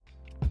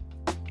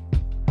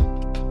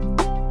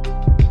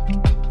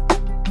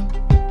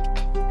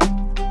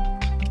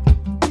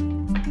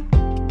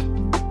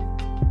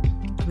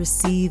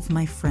receive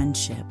my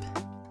friendship.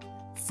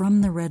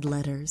 From the red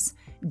letters,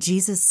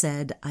 Jesus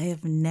said, I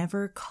have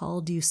never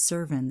called you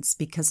servants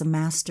because a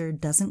master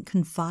doesn't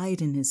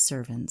confide in his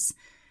servants,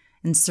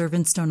 and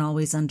servants don't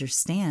always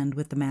understand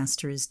what the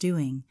master is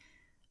doing.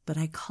 But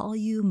I call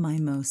you my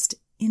most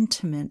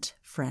intimate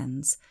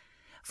friends,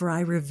 for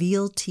I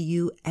reveal to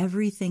you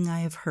everything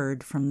I have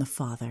heard from the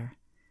Father.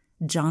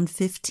 John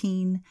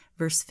 15,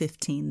 verse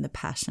 15, the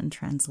Passion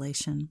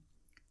Translation.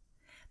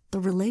 The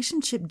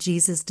relationship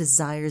Jesus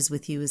desires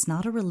with you is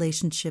not a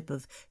relationship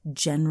of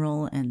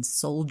general and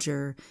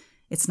soldier.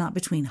 It's not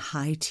between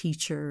high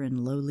teacher and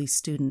lowly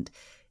student.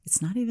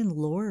 It's not even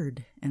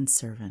Lord and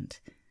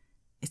servant.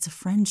 It's a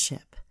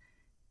friendship.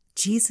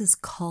 Jesus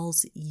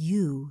calls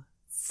you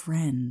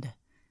friend.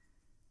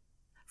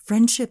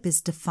 Friendship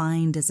is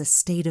defined as a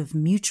state of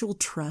mutual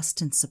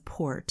trust and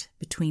support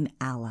between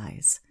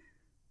allies.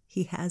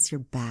 He has your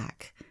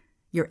back.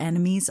 Your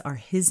enemies are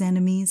his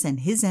enemies, and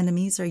his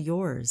enemies are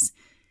yours.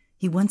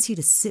 He wants you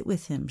to sit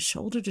with him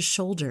shoulder to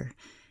shoulder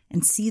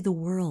and see the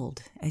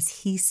world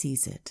as he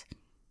sees it.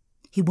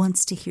 He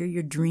wants to hear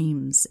your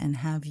dreams and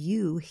have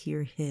you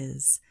hear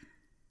his.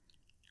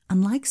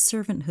 Unlike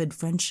servanthood,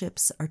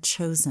 friendships are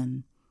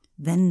chosen,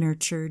 then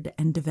nurtured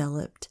and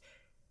developed.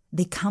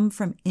 They come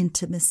from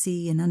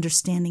intimacy and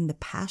understanding the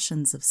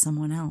passions of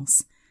someone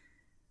else.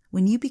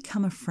 When you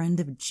become a friend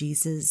of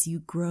Jesus, you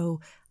grow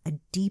a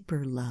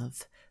deeper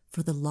love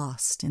for the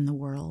lost in the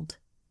world.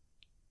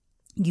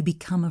 You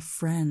become a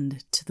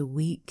friend to the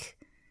weak.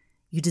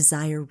 You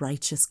desire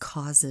righteous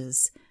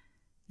causes.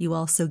 You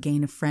also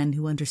gain a friend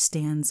who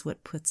understands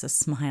what puts a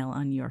smile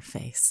on your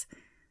face.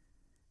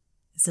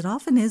 As it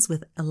often is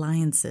with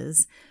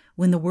alliances,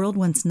 when the world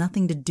wants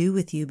nothing to do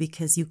with you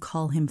because you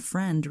call him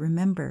friend,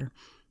 remember,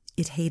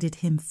 it hated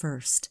him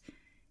first.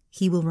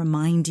 He will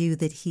remind you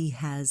that he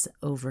has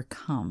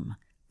overcome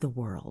the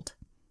world.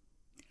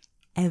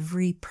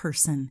 Every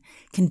person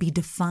can be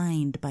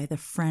defined by the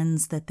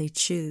friends that they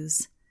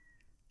choose.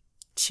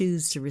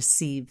 Choose to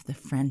receive the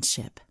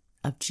friendship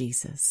of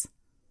Jesus.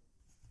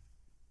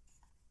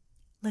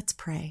 Let's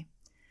pray.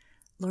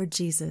 Lord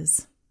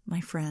Jesus,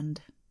 my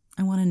friend,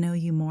 I want to know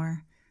you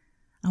more.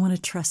 I want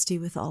to trust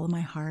you with all of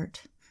my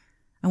heart.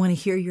 I want to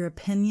hear your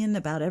opinion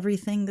about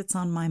everything that's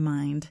on my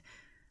mind.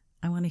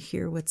 I want to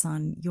hear what's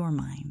on your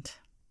mind.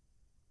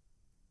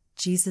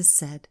 Jesus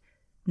said,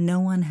 no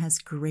one has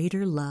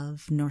greater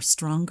love nor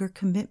stronger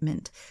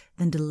commitment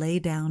than to lay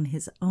down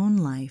his own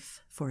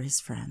life for his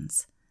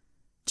friends.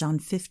 John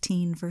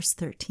 15, verse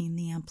 13,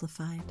 the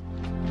Amplified.